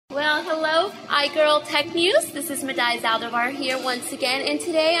Well, hello, iGirl Tech News. This is Madai Zaldivar here once again, and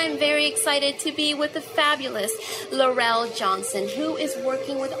today I'm very excited to be with the fabulous Laurelle Johnson, who is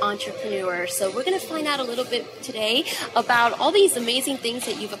working with entrepreneurs. So we're going to find out a little bit today about all these amazing things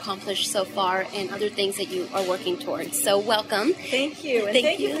that you've accomplished so far and other things that you are working towards. So welcome. Thank you, and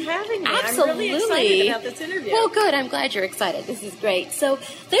thank you for having me. Absolutely. I'm really excited about this interview. Well, good. I'm glad you're excited. This is great. So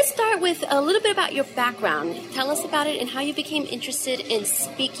let's start with a little bit about your background. Tell us about it and how you became interested in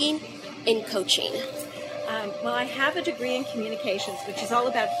speaking in coaching. Well, I have a degree in communications, which is all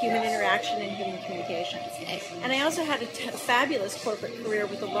about human interaction and human communications. Okay. And I also had a fabulous corporate career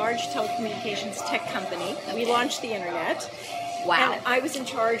with a large telecommunications tech company. Okay. We launched the internet. Wow. And I was in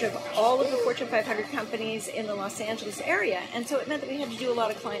charge of all of the Fortune 500 companies in the Los Angeles area. And so it meant that we had to do a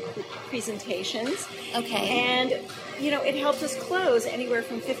lot of client presentations. Okay. And, it helped us close anywhere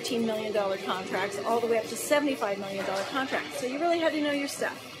from $15 million contracts all the way up to $75 million contracts. So you really had to know your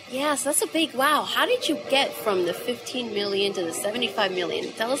stuff. Yes, that's a big wow. How did you get from the 15 million to the 75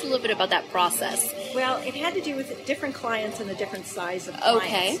 million? Tell us a little bit about that process. Well, it had to do with different clients and the different size of clients.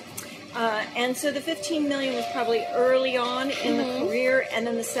 Okay. And so the 15 million was probably early on in the career, and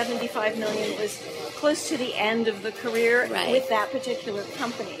then the 75 million was close to the end of the career with that particular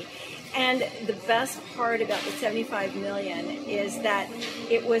company. And the best part about the 75 million is that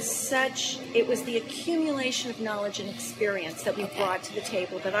it was the accumulation of knowledge and experience that we brought to the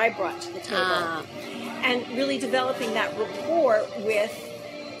table, that I brought to the table. And really developing that rapport with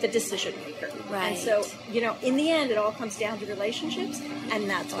the decision maker. Right. And so, in the end, it all comes down to relationships, and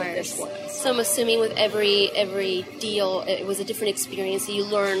that's what this was. So I'm assuming with every deal, it was a different experience. So you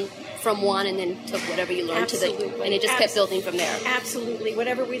learn from one and then took whatever you learned and it just kept building from there. Absolutely.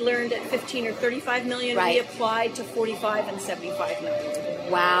 Whatever we learned at 15 or 35 million, we applied to 45 and 75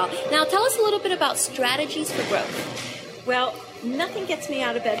 million. Wow. Now tell us a little bit about strategies for growth. Well, nothing gets me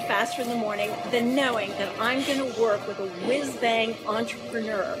out of bed faster in the morning than knowing that I'm going to work with a whiz-bang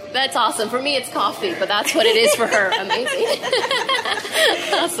entrepreneur. That's awesome. For me, it's coffee, but that's what it is for her. Amazing.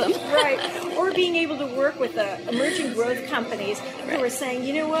 Awesome. Right. Or being able to work with emerging growth companies who are saying,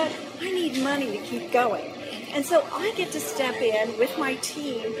 you know what, I need money to keep going. And so I get to step in with my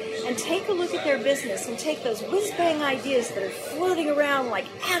team and take a look at their business and take those whiz-bang ideas that are floating around like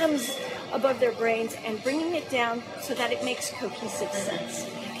atoms above their brains and bringing it down so that it makes cohesive sense.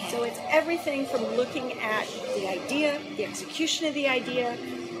 Okay. So it's everything from looking at the idea, the execution of the idea,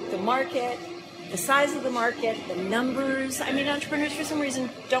 the market, the size of the market, the numbers. I mean, entrepreneurs for some reason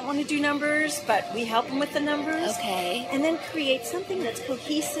don't want to do numbers, but we help them with the numbers. Okay. And then create something that's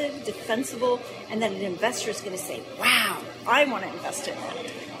cohesive, defensible, and that an investor is going to say, wow, I want to invest in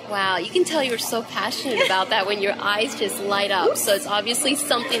that. Wow, you can tell you're so passionate about that when your eyes just light up. So it's obviously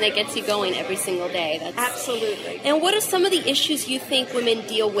something that gets you going every single day. Absolutely. And what are some of the issues you think women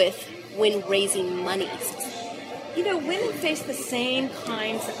deal with when raising money? Women face the same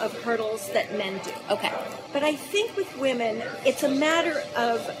kinds of hurdles that men do. Okay. But I think with women, it's a matter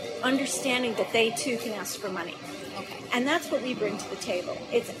of understanding that they too can ask for money. Okay. And that's what we bring to the table.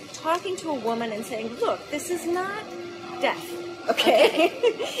 It's talking to a woman and saying, look, this is not death. Okay?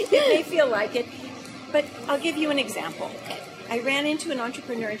 It may feel like it, but I'll give you an example. Okay. I ran into an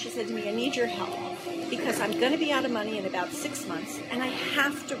entrepreneur and she said to me, I need your help because I'm going to be out of money in about 6 months and I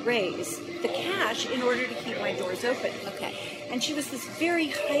have to raise the cash in order to keep my doors open. Okay. And she was this very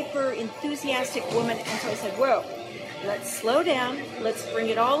hyper enthusiastic woman, and so I said, whoa, let's slow down, let's bring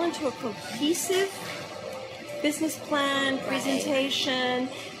it all into a cohesive business plan, presentation.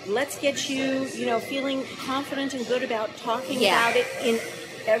 Let's get you, feeling confident and good about talking about it in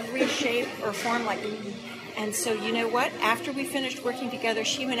every shape or form. And so, you know what? After we finished working together,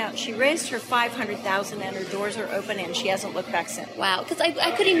 she went out and she raised her $500,000 and her doors are open and she hasn't looked back since. Wow. Because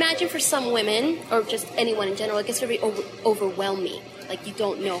I could imagine for some women, or just anyone in general, it gets very overwhelming. Like you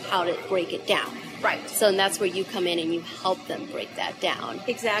don't know how to break it down. Right. So and that's where you come in and you help them break that down.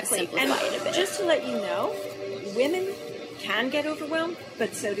 Exactly. Simplify it a bit. Just to let you know, women can get overwhelmed,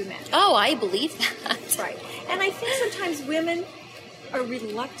 but so do men. Oh, I believe that. Right. And I think sometimes women are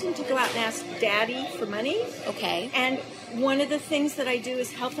reluctant to go out and ask daddy for money. Okay. And one of the things that I do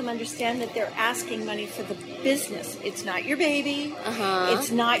is help them understand that they're asking money for the business. It's not your baby.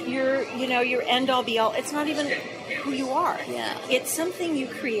 It's not your, your end all be all. It's not even who you are. Yeah. It's something you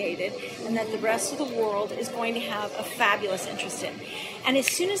created and that the rest of the world is going to have a fabulous interest in. And as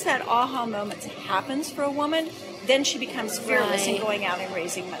soon as that aha moment happens for a woman, then she becomes fearless in going out and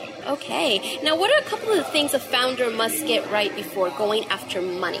raising money. Okay. Now, what are a couple of the things a founder must get right before going after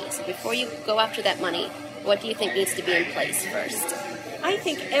money? So before you go after that money, what do you think needs to be in place first? I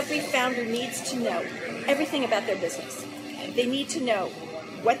think every founder needs to know everything about their business. They need to know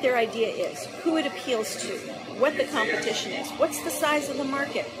what their idea is, who it appeals to, what the competition is, what's the size of the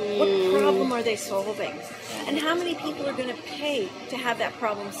market, what problem are they solving, and how many people are going to pay to have that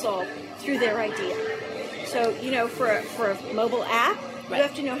problem solved through their idea. So, for a mobile app, you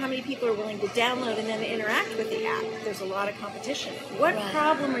have to know how many people are willing to download and then interact with the app. There's a lot of competition. What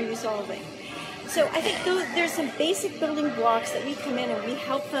problem are you solving? So I think there's some basic building blocks that we come in and we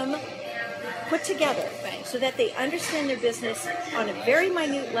help them put together so that they understand their business on a very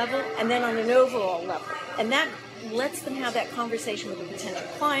minute level and then on an overall level. And that lets them have that conversation with a potential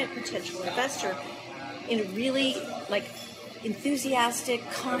client, potential investor in a really enthusiastic,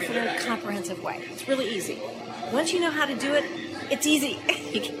 confident, comprehensive way. It's really easy. Once you know how to do it, it's easy.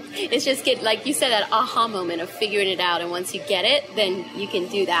 It's just like you said, that aha moment of figuring it out. And once you get it, then you can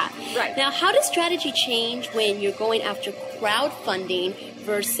do that. Right. Now, how does strategy change when you're going after crowdfunding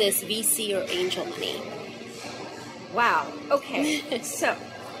versus VC or angel money? Wow. Okay. So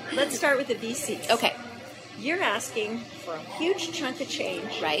let's start with the VC. Okay. You're asking for a huge chunk of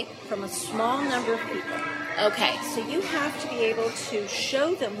change from a small number of people. Okay. So you have to be able to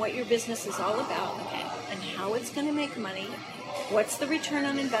show them what your business is all about and how it's going to make money. What's the return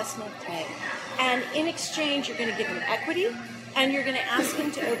on investment? And in exchange, you're going to give them equity, and you're going to ask them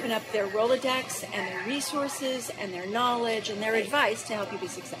to open up their Rolodex and their resources and their knowledge and their advice to help you be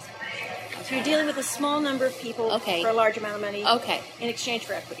successful. So you're dealing with a small number of people for a large amount of money in exchange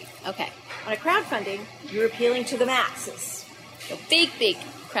for equity. Okay. On a crowdfunding, you're appealing to the masses. A big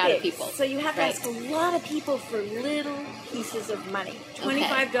crowd of people. So you have to ask a lot of people for little pieces of money.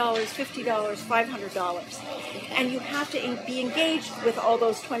 $25, $50, $500. And you have to be engaged with all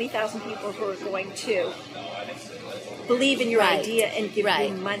those 20,000 people who are going to believe in your idea and give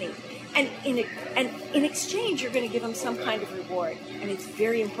you money. And in exchange, you're going to give them some kind of reward. And it's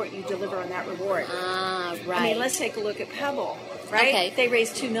very important you deliver on that reward. I mean, let's take a look at Pebble, right? They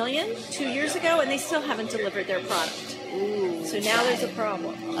raised $2 million 2 years ago, and they still haven't delivered their product. Ooh, so now there's a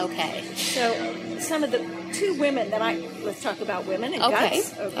problem. Okay. So some of the two women let's talk about women and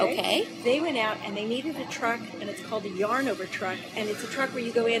guts. Okay. They went out and they needed a truck, and it's called a yarn over truck, and it's a truck where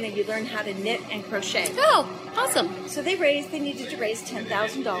you go in and you learn how to knit and crochet. Oh, awesome. So they needed to raise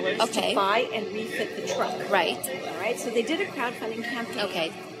 $10,000 to buy and refit the truck. Right. All right. So they did a crowdfunding campaign.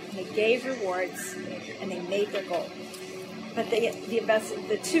 Okay. And they gave rewards, and they made their goal. But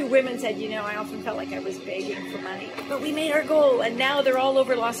the two women said, I often felt like I was begging for money. But we made our goal, and now they're all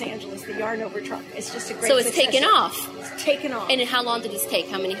over Los Angeles, the yarn over truck. It's just a great success. So it's taken off. It's taken off. And how long did this take?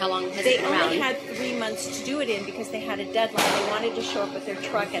 How long has it been around? They only had 3 months to do it in because they had a deadline. They wanted to show up with their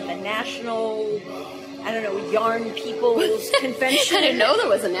truck at the National, Yarn People's Convention. I didn't know there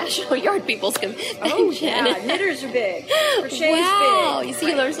was a National Yarn People's Convention. Oh, yeah. Knitters are big. Crochet's big. Wow. You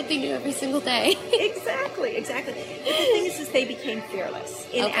see, you learn something new every single day. Exactly. But the thing is they became fearless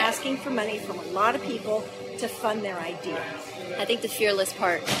in asking for money from a lot of people to fund their idea. I think the fearless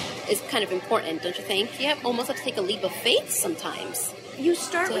part is kind of important, don't you think? You almost have to take a leap of faith sometimes. You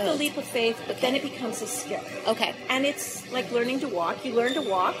start with a leap of faith, but then it becomes a skill. Okay. And it's like learning to walk. You learn to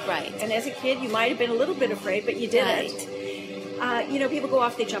walk. Right. And as a kid, you might have been a little bit afraid, but you did it. People go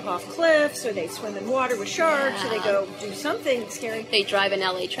off, they jump off cliffs, or they swim in water with sharks, or they go do something scary. They drive in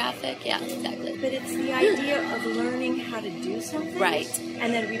LA traffic. Yeah, exactly. But it's the idea of learning how to do something. Right.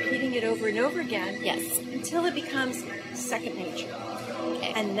 And then repeating it over and over again. Yes. Until it becomes second nature.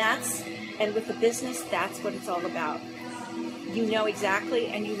 Okay. And with the business, that's what it's all about. You know exactly,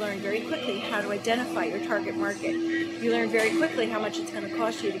 and you learn very quickly how to identify your target market. You learn very quickly how much it's going to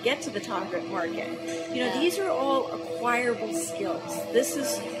cost you to get to the target market. These are all acquirable skills. This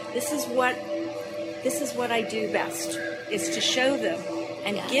is what I do best, is to show them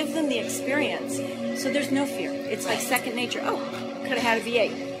and give them the experience. So there's no fear. It's like second nature. Oh, could have had a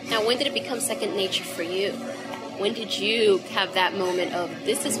V8. Now, when did it become second nature for you? When did you have that moment of,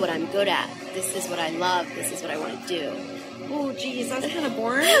 this is what I'm good at, this is what I love, this is what I want to do? Oh, geez, I was kind of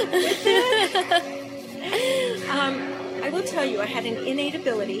born with it. I will tell you, I had an innate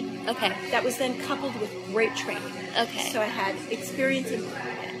ability. Okay. That was then coupled with great training. Okay. So I had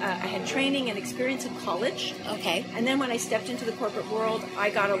I had training and experience in college. Okay. And then when I stepped into the corporate world, I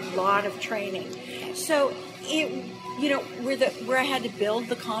got a lot of training. So where I had to build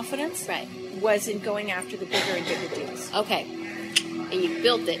the confidence was in going after the bigger and bigger deals. Okay. And you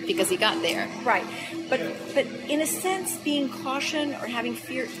built it because you got there. Right. But in a sense, being caution or having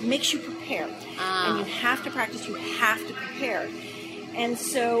fear makes you prepare. And you have to practice. You have to prepare. And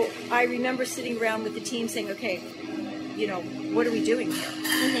so I remember sitting around with the team saying, okay, what are we doing here?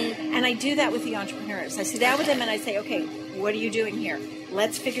 Mm-hmm. And I do that with the entrepreneurs. I sit down with them and I say, okay, what are you doing here?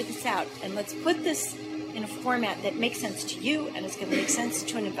 Let's figure this out. And let's put this in a format that makes sense to you and is going to make sense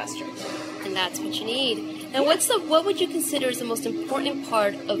to an investor. And that's what you need. Now, what would you consider is the most important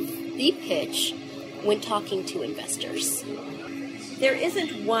part of the pitch when talking to investors? There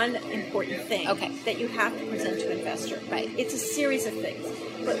isn't one important thing Okay. that you have to present to an investor. Right. It's a series of things.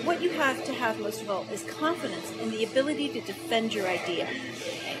 But what you have to have most of all is confidence in the ability to defend your idea.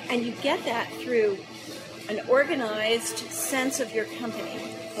 And you get that through an organized sense of your company.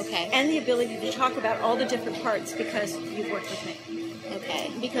 Okay. And the ability to talk about all the different parts because you've worked with me.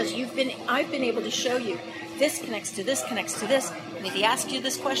 Okay. Because I've been able to show you this connects to this, connects to this. If he asks you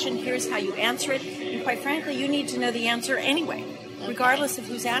this question, here's how you answer it. And quite frankly, you need to know the answer anyway, regardless of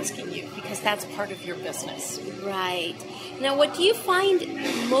who's asking you, because that's part of your business. Right. Now, what do you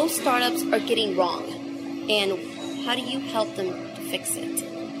find most startups are getting wrong? And how do you help them to fix it?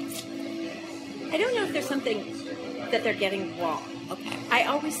 I don't know if there's something that they're getting wrong. Okay. I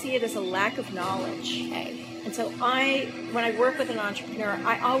always see it as a lack of knowledge. Okay. And so when I work with an entrepreneur,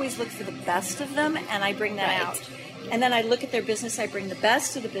 I always look for the best of them and I bring that Right. out. And then I look at their business, I bring the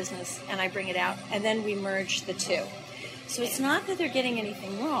best of the business and I bring it out, and then we merge the two. So it's not that they're getting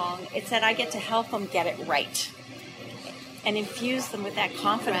anything wrong, it's that I get to help them get it right and infuse them with that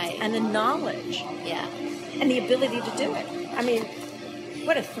confidence Right. and the knowledge Yeah. and the ability to do it. I mean,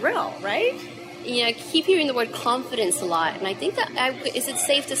 what a thrill, right? Yeah, I keep hearing the word confidence a lot, and I think that is it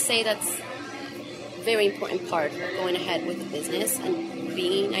safe to say that's a very important part of going ahead with a business and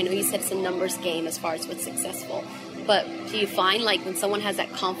being. I know you said it's a numbers game as far as what's successful, but do you find like when someone has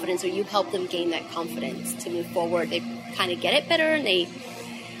that confidence, or you help them gain that confidence to move forward, they kind of get it better, and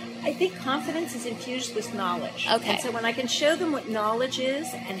I think confidence is infused with knowledge. Okay. And so when I can show them what knowledge is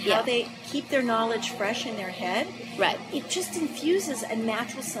and how Yeah. they keep their knowledge fresh in their head, Right. it just infuses a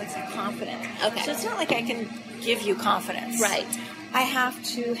natural sense of confidence. Okay. So it's not like I can give you confidence. Right. I have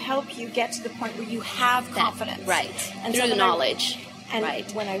to help you get to the point where you have confidence. Right. And Through so the when knowledge. And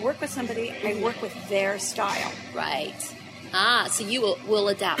Right. when I work with somebody, I work with their style. Right. So you will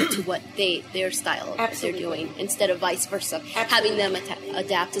adapt to what their style that they're Absolutely. doing instead of vice versa, having them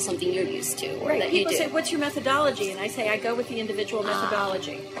adapt to something you're used to or Right. that you People do. say, what's your methodology? And I say, I go with the individual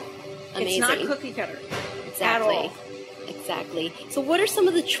methodology. Amazing. It's not cookie cutter. Exactly. At all. Exactly. So what are some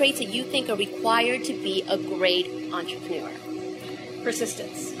of the traits that you think are required to be a great entrepreneur?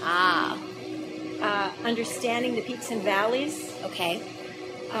 Persistence. Understanding the peaks and valleys. Okay.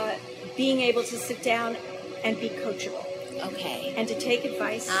 Being able to sit down and be coachable. Okay. And to take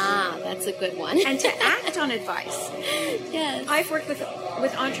advice. That's a good one. And to act on advice. Yes. I've worked with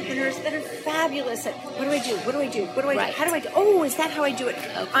entrepreneurs that are fabulous at what do I do? What do I do? What do I Right. do? How do I do? Oh, is that how I do it?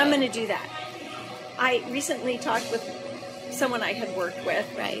 Okay. I'm going to do that. I recently talked with someone I had worked with.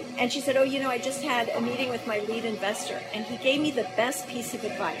 Right. And she said, oh, I just had a meeting with my lead investor, and he gave me the best piece of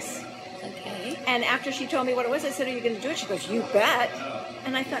advice. Okay. And after she told me what it was, I said, are you going to do it? She goes, you bet.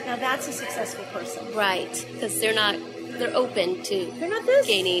 And I thought, now that's a successful person. Right. Because they're open to They're not this.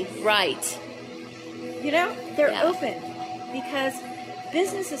 gaining. Right. They're Yeah. open because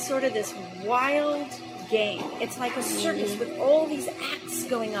business is sort of this wild game. It's like a circus with all these acts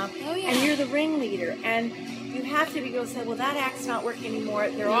going on. Oh, yeah. And you're the ringleader. And you have to be able to say, well, that act's not working anymore.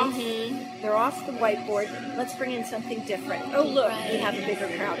 They're off the whiteboard. Let's bring in something different. Oh, look, we have a bigger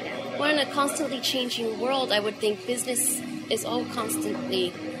crowd now. Well, in a constantly changing world, I would think business is all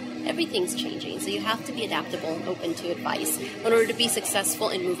constantly, everything's changing. So you have to be adaptable and open to advice in order to be successful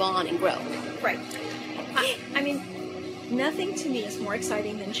and move on and grow. Right. I mean, nothing to me is more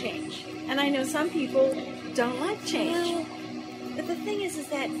exciting than change. And I know some people don't like change. But the thing is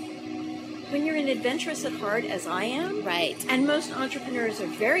that when you're an adventurous at heart, as I am, Right. and most entrepreneurs are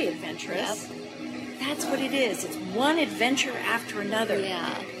very adventurous, that's what it is. It's one adventure after another.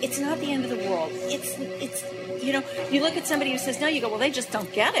 Yeah. It's not the end of the world. It's you look at somebody who says no, you go, well, they just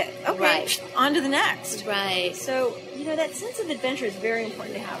don't get it. Okay, Right. on to the next. Right. So, that sense of adventure is very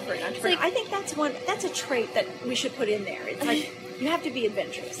important to have for an entrepreneur. I think that's a trait that we should put in there. It's like you have to be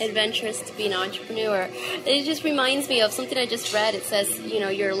adventurous. Adventurous to be an entrepreneur. It just reminds me of something I just read. It says,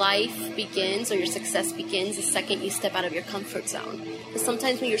 your life begins or your success begins the second you step out of your comfort zone. Because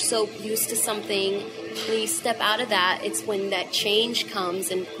sometimes when you're so used to something, when you step out of that, it's when that change comes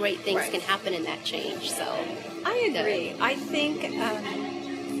and great things can happen in that change. So I agree. I think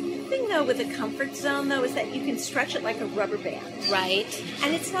the thing, though, with a comfort zone, though, is that you can stretch it like a rubber band. Right.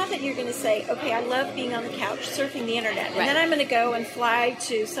 And it's not that you're going to say, okay, I love being on the couch surfing the internet, and Right. then I'm going to go and fly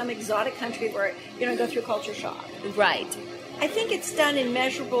to some exotic country where, go through culture shock. Right. I think it's done in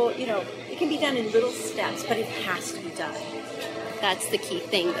measurable, it can be done in little steps, but it has to be done. That's the key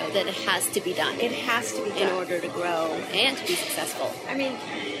thing, though, that it has to be done. It has to be done. In order to grow and to be successful. I mean,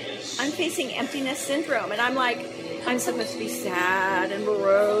 I'm facing emptiness syndrome, and I'm like, I'm supposed to be sad and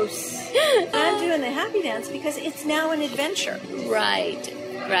morose. And I'm doing the happy dance because it's now an adventure. Right.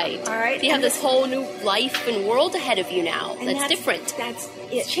 All right. You have this whole new life and world ahead of you now. That's different. That's it.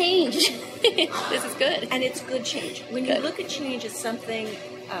 It's change. This is good. And it's good change. When you look at change as something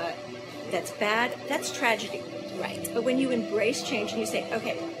that's bad, that's tragedy. Right. But when you embrace change and you say,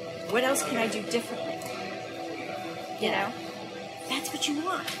 okay, what else can I do differently? You know? That's what you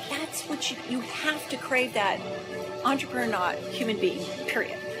want. That's what you have to crave that entrepreneur, not human being,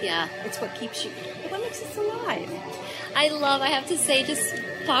 period. Yeah. It's what keeps you, what makes us alive. I have to say, just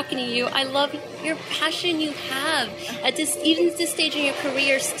talking to you, I love your passion you have at even this stage in your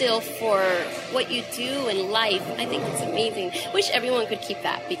career still for what you do in life. I think it's amazing. Wish everyone could keep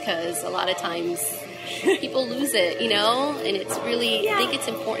that, because a lot of times people lose it, and it's really, I think it's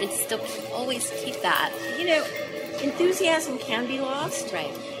important to still always keep that. Enthusiasm can be lost,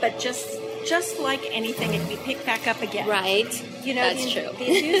 right? But just like anything, it can be picked back up again, right? That's true. The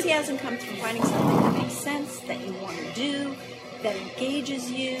enthusiasm comes from finding something that makes sense, that you want to do, that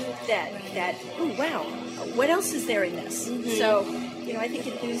engages you, that oh wow, what else is there in this? Mm-hmm. So I think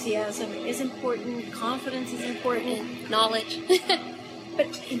enthusiasm is important, confidence is important, knowledge. But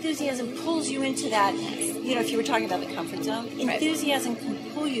enthusiasm pulls you into that, if you were talking about the comfort zone, enthusiasm can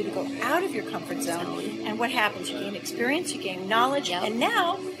pull you to go out of your comfort zone. And what happens? You gain experience, you gain knowledge, and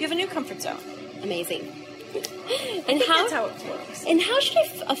now you have a new comfort zone. Amazing. And that's how it works. And how should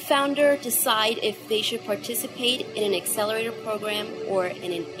a founder decide if they should participate in an accelerator program or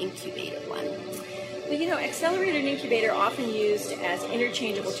in an incubator one? Well, accelerator and incubator are often used as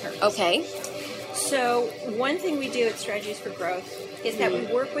interchangeable terms. Okay. So one thing we do at Strategies for Growth is that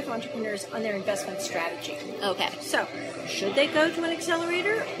we work with entrepreneurs on their investment strategy. Okay. So should they go to an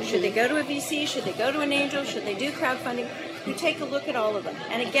accelerator? Should they go to a VC? Should they go to an angel? Should they do crowdfunding? You take a look at all of them.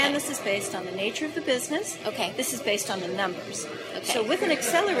 And again, this is based on the nature of the business. Okay. This is based on the numbers. Okay. So with an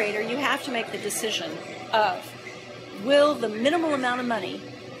accelerator, you have to make the decision of, will the minimal amount of money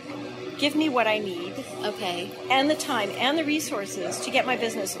give me what I need, and the time and the resources to get my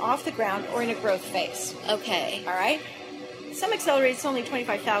business off the ground or in a growth phase. Okay. All right? Some accelerators, it's only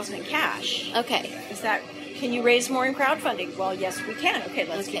 $25,000 in cash. Okay. Can you raise more in crowdfunding? Well, yes, we can. Okay,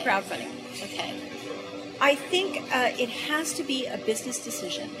 let's keep crowdfunding. Okay. I think it has to be a business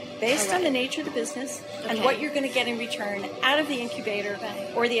decision based on the nature of the business and what you're going to get in return out of the incubator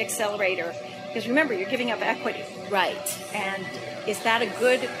or the accelerator. Because remember, you're giving up equity. Right. And is that a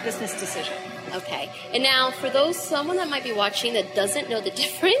good business decision? Okay. And now, for someone that might be watching that doesn't know the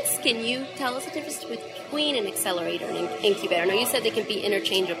difference, can you tell us the difference between an accelerator and an incubator? I know you said they can be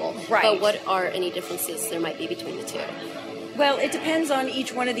interchangeable, but what are any differences there might be between the two? Well, it depends on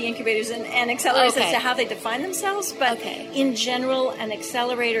each one of the incubators and accelerators as to how they define themselves. But in general, an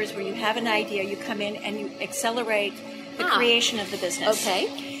accelerator is where you have an idea, you come in and you accelerate the creation of the business.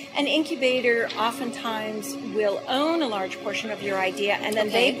 Okay. An incubator oftentimes will own a large portion of your idea, and then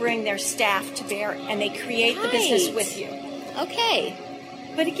they bring their staff to bear, and they create the business with you. Okay.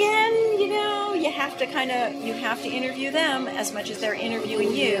 But again, you have to interview them as much as they're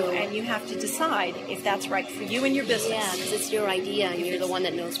interviewing you, and you have to decide if that's right for you and your business. Yeah, because it's your idea, and you're the one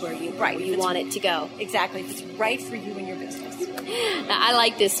that knows where you want it to go. Exactly, if it's right for you and your business. I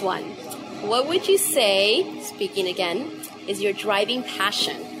like this one. What would you say, speaking again, is your driving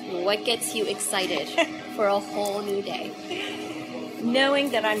passion? What gets you excited for a whole new day?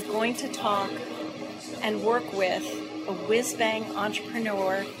 Knowing that I'm going to talk and work with a whiz-bang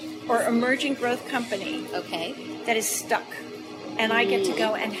entrepreneur or emerging growth company that is stuck. And I get to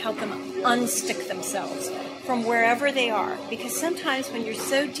go and help them unstick themselves from wherever they are. Because sometimes when you're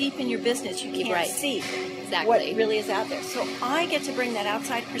so deep in your business, you can't see what really is out there. So I get to bring that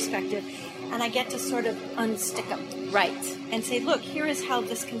outside perspective, and I get to sort of unstick them. Right. And say, look, here is how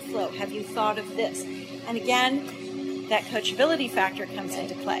this can flow. Have you thought of this? And again, that coachability factor comes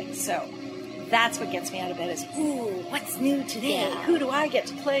into play. So that's what gets me out of bed is, ooh, what's new today? Yeah. Who do I get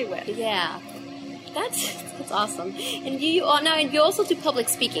to play with? Yeah. That's awesome. And you also do public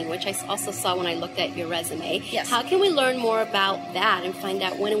speaking, which I also saw when I looked at your resume. Yes. How can we learn more about that and find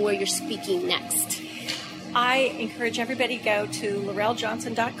out when and where you're speaking next? I encourage everybody to go to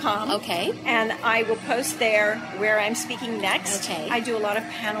laurellejohnson.com. Okay. And I will post there where I'm speaking next. Okay. I do a lot of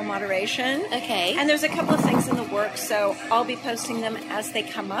panel moderation. Okay. And there's a couple of things in the works, so I'll be posting them as they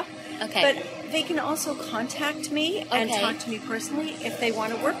come up. Okay. But they can also contact me and talk to me personally if they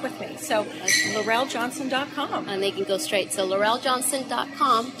want to work with me. So laurellejohnson.com. And they can go straight. So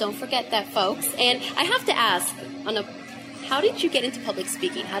laurellejohnson.com. Don't forget that, folks. And I have to ask, how did you get into public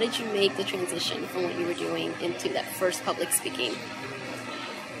speaking? How did you make the transition from what you were doing into that first public speaking?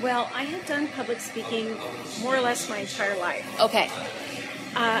 Well, I had done public speaking more or less my entire life. Okay.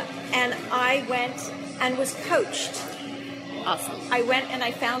 And I went and was coached. Awesome. I went and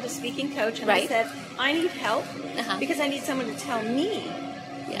I found a speaking coach, and Right. I said, I need help Uh-huh. because I need someone to tell me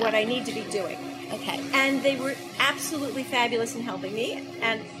Yeah. what I need to be doing. Okay. And they were absolutely fabulous in helping me.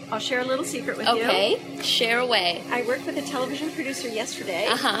 And I'll share a little secret with you. Okay. Share away. I worked with a television producer yesterday,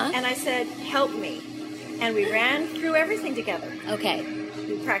 Uh-huh. and I said, help me. And we ran through everything together. Okay.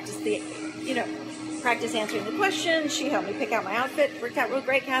 We practiced practice answering the questions. She helped me pick out my outfit. Worked out real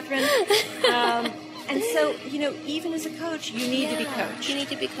great, Catherine. And so, even as a coach, you need to be coached. You need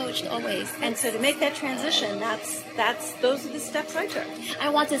to be coached always. And so to make that transition, those are the steps I took. I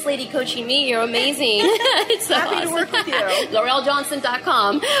want this lady coaching me. You're amazing. It's so Happy to awesome. work with you.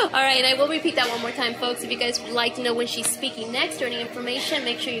 LaurelleJohnson.com. All right, and I will repeat that one more time, folks. If you guys would like to know when she's speaking next or any information,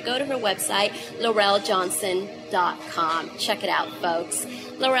 make sure you go to her website, LaurelleJohnson.com. Check it out, folks.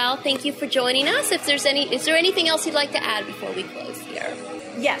 Laurelle, thank you for joining us. Is there anything else you'd like to add before we close here?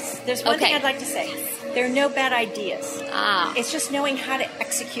 Yes, there's one thing Okay. I'd like to say. There are no bad ideas. Ah. It's just knowing how to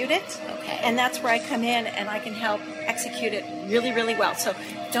execute it. Okay. And that's where I come in and I can help execute it really, really well. So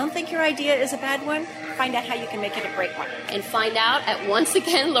don't think your idea is a bad one. Find out how you can make it a great one. And find out at, once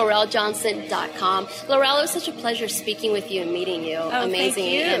again, LaurelleJohnson.com. Laurelle, it was such a pleasure speaking with you and meeting you. Amazing.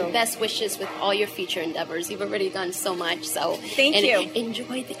 Thank you. And best wishes with all your future endeavors. You've already done so much. Thank you.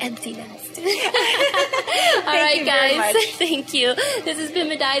 Enjoy the empty nest. All right, you very guys. much. Thank you. This has been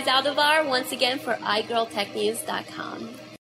Madai Zaldivar, once again, for iGirlTechNews.com.